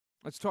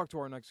Let's talk to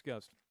our next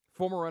guest.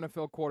 Former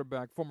NFL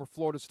quarterback, former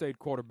Florida State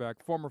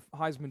quarterback, former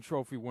Heisman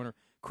Trophy winner,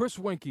 Chris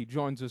Weinke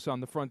joins us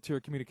on the Frontier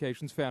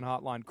Communications Fan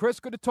Hotline. Chris,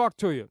 good to talk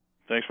to you.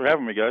 Thanks for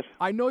having me, guys.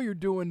 I know you're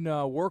doing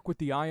work with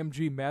the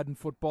IMG Madden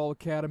Football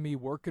Academy,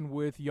 working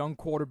with young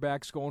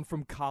quarterbacks going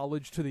from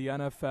college to the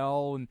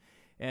NFL,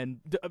 and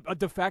a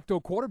de facto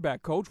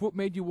quarterback coach. What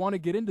made you want to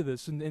get into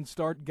this and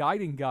start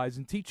guiding guys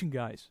and teaching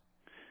guys?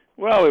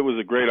 Well, it was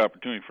a great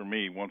opportunity for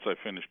me once I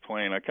finished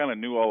playing. I kind of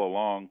knew all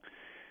along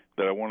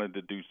that I wanted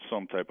to do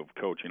some type of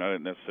coaching. I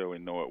didn't necessarily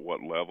know at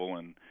what level,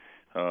 and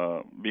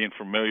being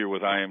familiar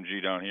with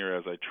IMG down here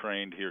as I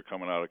trained here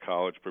coming out of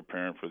college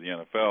preparing for the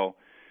NFL,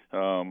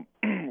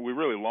 we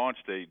really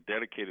launched a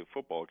dedicated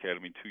football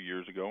academy 2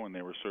 years ago, and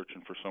they were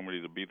searching for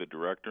somebody to be the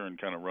director and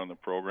kind of run the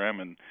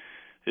program, and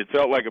it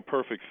felt like a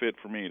perfect fit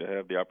for me to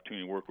have the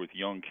opportunity to work with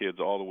young kids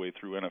all the way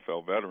through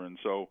NFL veterans.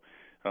 So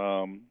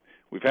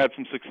we've had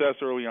some success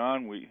early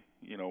on.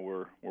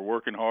 We're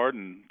working hard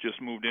and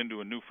just moved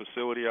into a new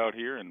facility out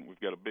here, and we've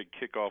got a big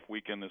kickoff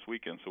weekend this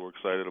weekend, so we're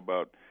excited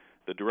about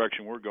the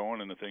direction we're going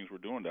and the things we're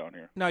doing down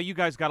here. Now, you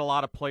guys got a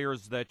lot of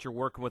players that you're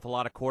working with, a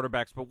lot of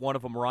quarterbacks, but one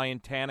of them, Ryan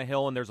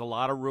Tannehill, and there's a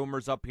lot of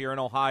rumors up here in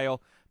Ohio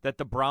that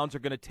the Browns are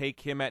going to take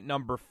him at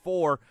number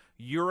 4.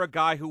 You're a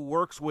guy who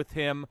works with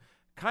him.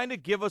 Kind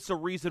of give us a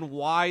reason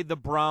why the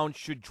Browns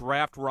should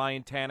draft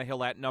Ryan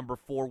Tannehill at number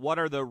 4. What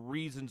are the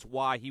reasons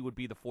why he would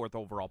be the 4th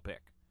overall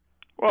pick?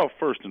 Well,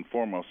 first and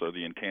foremost are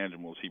the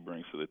intangibles he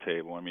brings to the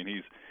table. I mean,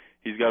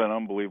 he's got an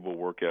unbelievable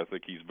work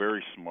ethic. He's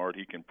very smart.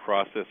 He can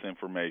process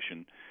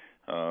information.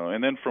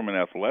 And then from an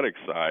athletic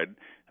side,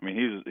 I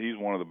mean, he's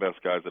one of the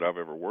best guys that I've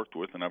ever worked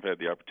with, and I've had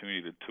the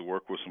opportunity to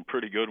work with some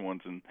pretty good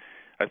ones. And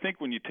I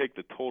think when you take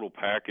the total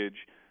package,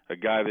 a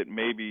guy that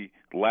maybe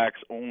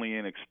lacks only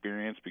in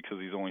experience because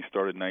he's only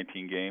started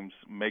 19 games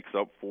makes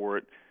up for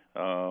it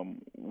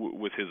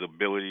with his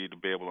ability to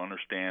be able to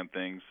understand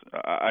things.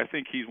 I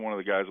think he's one of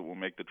the guys that will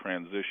make the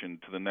transition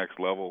to the next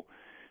level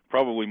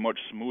probably much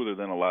smoother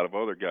than a lot of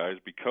other guys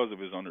because of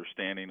his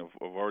understanding of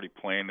already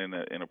playing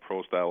in a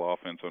pro-style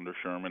offense under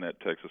Sherman at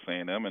Texas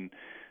A&M. And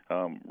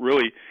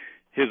really,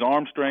 his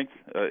arm strength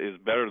is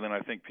better than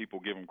I think people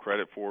give him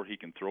credit for. He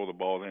can throw the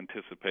ball with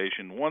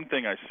anticipation. One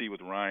thing I see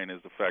with Ryan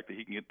is the fact that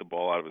he can get the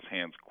ball out of his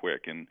hands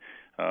quick, and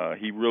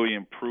he really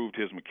improved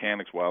his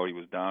mechanics while he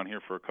was down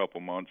here for a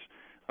couple months.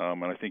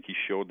 And I think he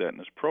showed that in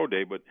his pro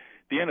day. But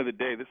at the end of the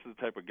day, this is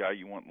the type of guy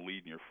you want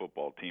leading your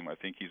football team. I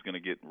think he's going to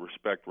get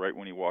respect right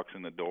when he walks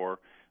in the door,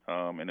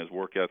 and his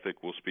work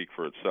ethic will speak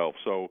for itself.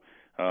 So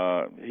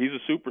he's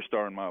a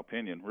superstar in my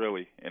opinion,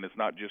 really. And it's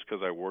not just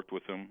because I worked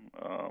with him.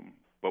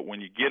 But when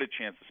you get a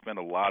chance to spend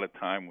a lot of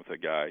time with a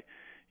guy,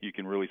 you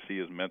can really see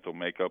his mental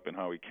makeup and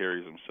how he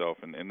carries himself.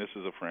 And this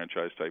is a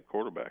franchise-type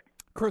quarterback.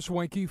 Chris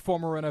Weinke,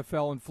 former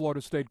NFL and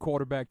Florida State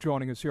quarterback,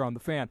 joining us here on The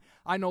Fan.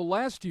 I know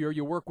last year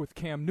you worked with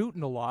Cam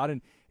Newton a lot,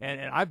 and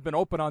I've been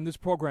open on this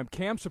program.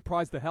 Cam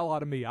surprised the hell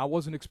out of me. I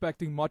wasn't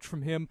expecting much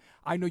from him.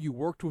 I know you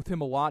worked with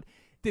him a lot.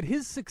 Did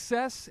his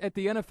success at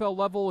the NFL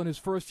level in his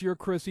first year,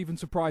 Chris, even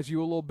surprise you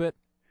a little bit?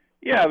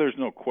 Yeah, there's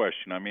no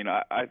question. I mean,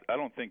 I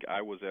don't think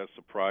I was as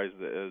surprised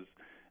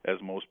as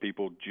most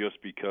people just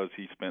because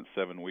he spent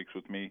 7 weeks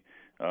with me,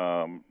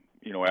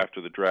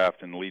 after the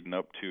draft and leading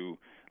up to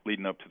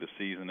the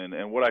season.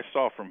 And what I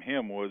saw from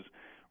him was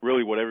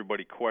really what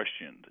everybody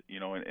questioned,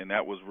 and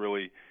that was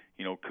really,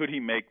 could he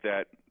make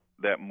that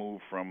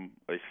move from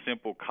a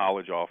simple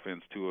college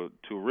offense to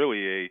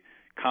really a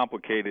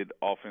complicated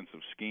offensive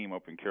scheme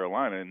up in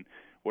Carolina. And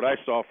what I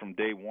saw from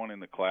day one in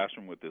the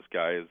classroom with this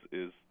guy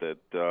is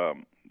that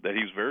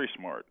he's very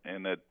smart,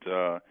 and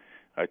that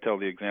I tell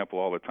the example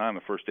all the time.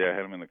 The first day I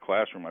had him in the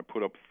classroom, I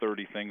put up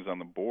 30 things on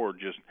the board,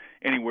 just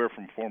anywhere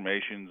from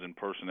formations and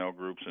personnel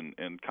groups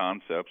and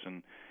concepts,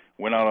 and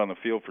went out on the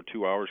field for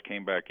 2 hours,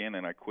 came back in,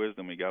 and I quizzed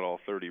him. He got all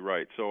 30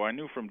 right. So I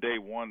knew from day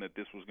one that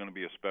this was going to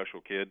be a special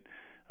kid.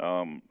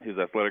 His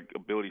athletic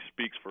ability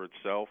speaks for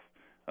itself,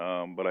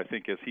 but I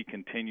think as he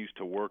continues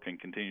to work and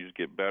continues to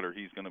get better,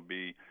 he's going to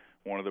be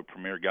one of the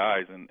premier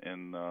guys,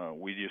 and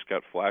we just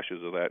got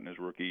flashes of that in his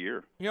rookie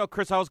year.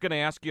 Chris, I was going to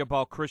ask you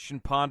about Christian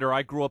Ponder.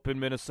 I grew up in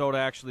Minnesota,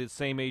 actually the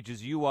same age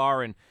as you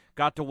are, and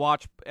got to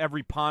watch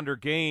every Ponder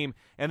game.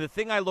 And the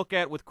thing I look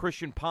at with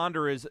Christian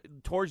Ponder is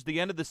towards the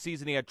end of the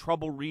season, he had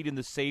trouble reading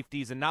the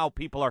safeties, and now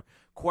people are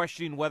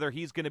questioning whether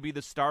he's going to be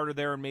the starter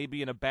there and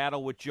maybe in a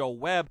battle with Joe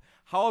Webb.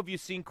 How have you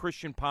seen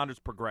Christian Ponder's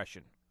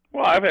progression?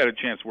 Well, I've had a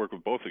chance to work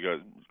with both the guys.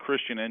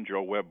 Christian and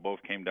Joe Webb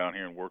both came down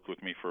here and worked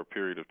with me for a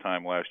period of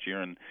time last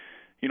year, and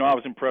I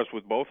was impressed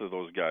with both of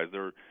those guys.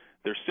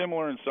 They're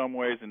similar in some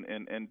ways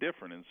and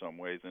different in some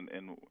ways.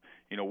 And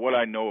what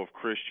I know of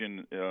Christian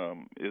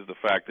is the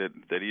fact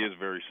that he is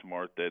very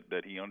smart,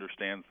 that he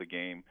understands the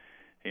game.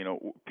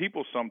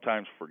 People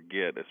sometimes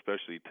forget,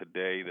 especially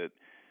today, that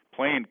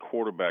playing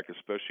quarterback,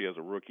 especially as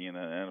a rookie in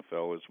the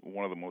NFL, is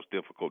one of the most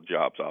difficult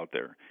jobs out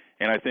there.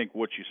 And I think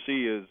what you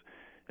see is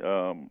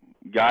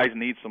guys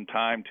need some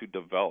time to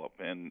develop,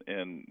 and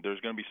there's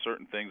going to be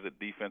certain things that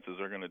defenses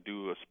are going to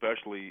do,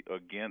 especially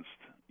against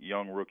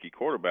young rookie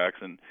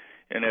quarterbacks. And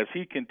as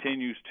he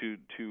continues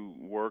to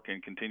work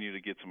and continue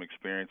to get some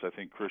experience, I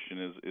think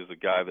Christian is a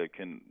guy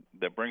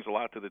that brings a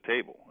lot to the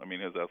table. I mean,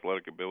 his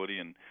athletic ability,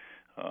 and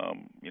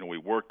we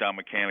worked on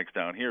mechanics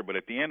down here, but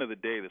at the end of the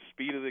day, the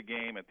speed of the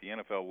game at the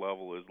NFL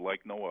level is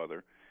like no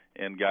other.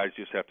 And guys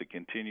just have to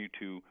continue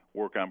to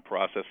work on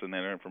processing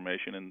that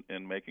information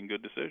and making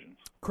good decisions.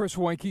 Chris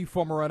Weinke,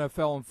 former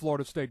NFL and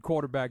Florida State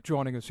quarterback,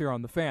 joining us here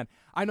on The Fan.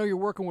 I know you're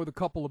working with a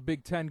couple of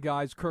Big Ten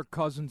guys, Kirk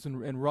Cousins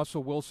and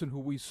Russell Wilson, who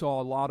we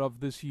saw a lot of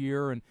this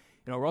year. And,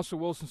 Russell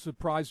Wilson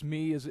surprised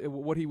me as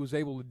what he was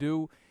able to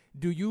do.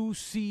 Do you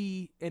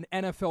see an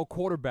NFL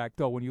quarterback,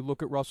 though, when you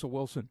look at Russell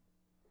Wilson?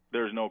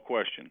 There's no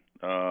question.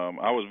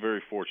 I was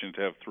very fortunate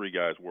to have three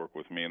guys work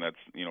with me, and that's,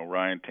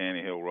 Ryan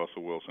Tannehill,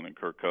 Russell Wilson, and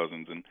Kirk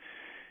Cousins. And,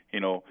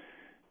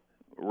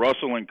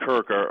 Russell and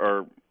Kirk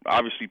are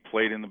obviously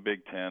played in the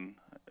Big Ten,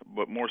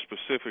 but more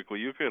specifically,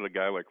 you've got a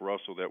guy like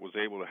Russell that was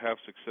able to have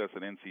success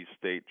at NC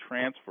State,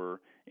 transfer,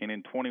 and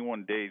in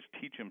 21 days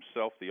teach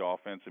himself the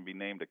offense and be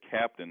named a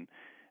captain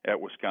at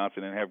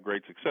Wisconsin and have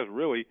great success.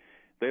 Really,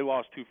 they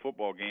lost 2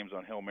 football games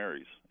on Hail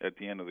Marys at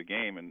the end of the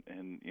game, and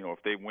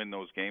if they win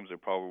those games, they're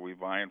probably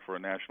vying for a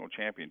national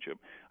championship.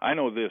 I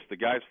know this, the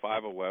guy's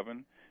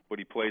 5'11", but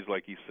he plays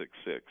like he's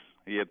 6'6".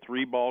 He had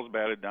 3 balls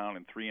batted down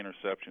and 3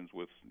 interceptions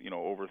with,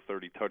 over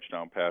 30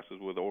 touchdown passes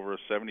with over a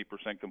 70%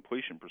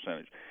 completion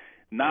percentage.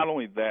 Not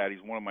only that,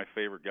 he's one of my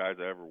favorite guys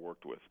I ever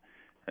worked with.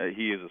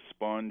 He is a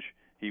sponge.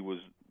 He was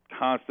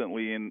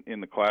constantly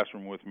in the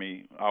classroom with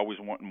me, always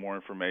wanting more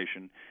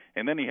information.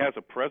 And then he has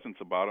a presence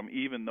about him,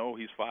 even though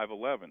he's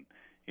 5'11".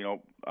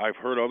 I've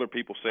heard other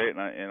people say it,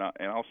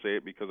 and I'll say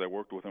it because I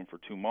worked with him for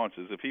 2 months,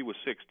 is if he was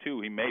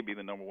 6'2", he may be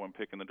the number 1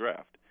 pick in the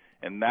draft.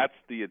 And that's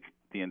the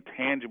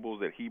intangibles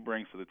that he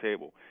brings to the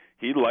table.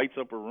 He lights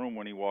up a room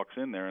when he walks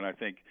in there, and I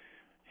think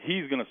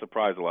he's going to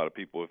surprise a lot of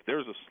people. If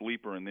there's a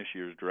sleeper in this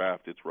year's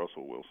draft, it's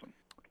Russell Wilson.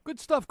 Good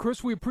stuff,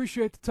 Chris. We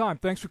appreciate the time.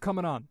 Thanks for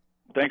coming on.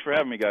 Thanks for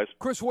having me, guys.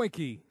 Chris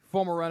Weinke,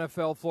 former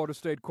NFL, Florida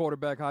State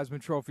quarterback,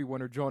 Heisman Trophy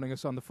winner, joining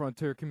us on the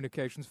Frontier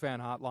Communications Fan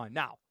Hotline.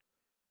 Now,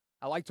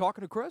 I like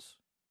talking to Chris.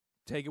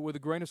 Take it with a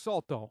grain of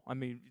salt, though. I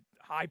mean,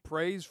 high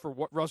praise for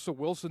what Russell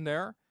Wilson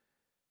there.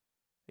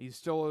 He's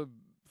still a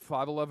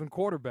 5'11"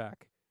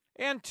 quarterback.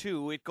 And,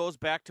 2, it goes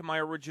back to my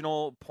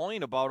original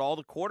point about all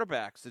the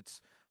quarterbacks.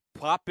 It's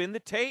pop in the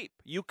tape.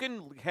 You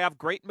can have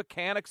great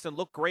mechanics and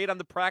look great on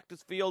the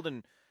practice field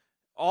and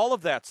all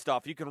of that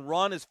stuff. You can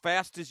run as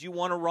fast as you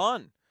want to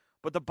run.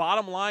 But the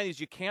bottom line is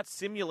you can't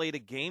simulate a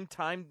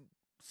game-time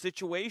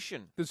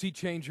situation. Does he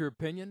change your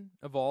opinion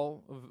of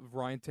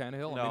Ryan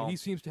Tannehill? No. I mean, he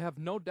seems to have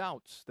no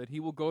doubts that he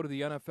will go to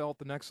the NFL at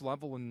the next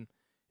level and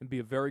be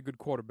a very good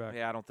quarterback.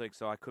 Yeah, I don't think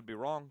so. I could be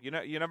wrong. You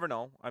never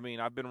know. I mean,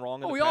 I've been wrong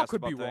in the past. We all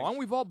could be things. wrong.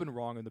 We've all been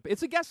wrong in the.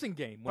 It's a guessing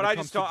game. But I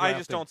just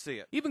don't see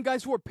it. Even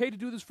guys who are paid to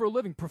do this for a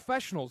living,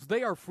 professionals,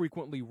 they are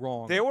frequently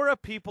wrong. There were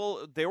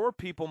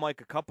people, Mike,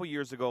 a couple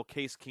years ago.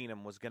 Case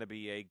Keenum was going to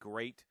be a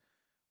great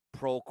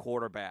pro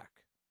quarterback.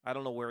 I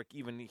don't know where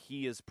even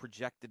he is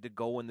projected to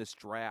go in this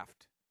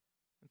draft.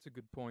 That's a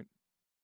good point.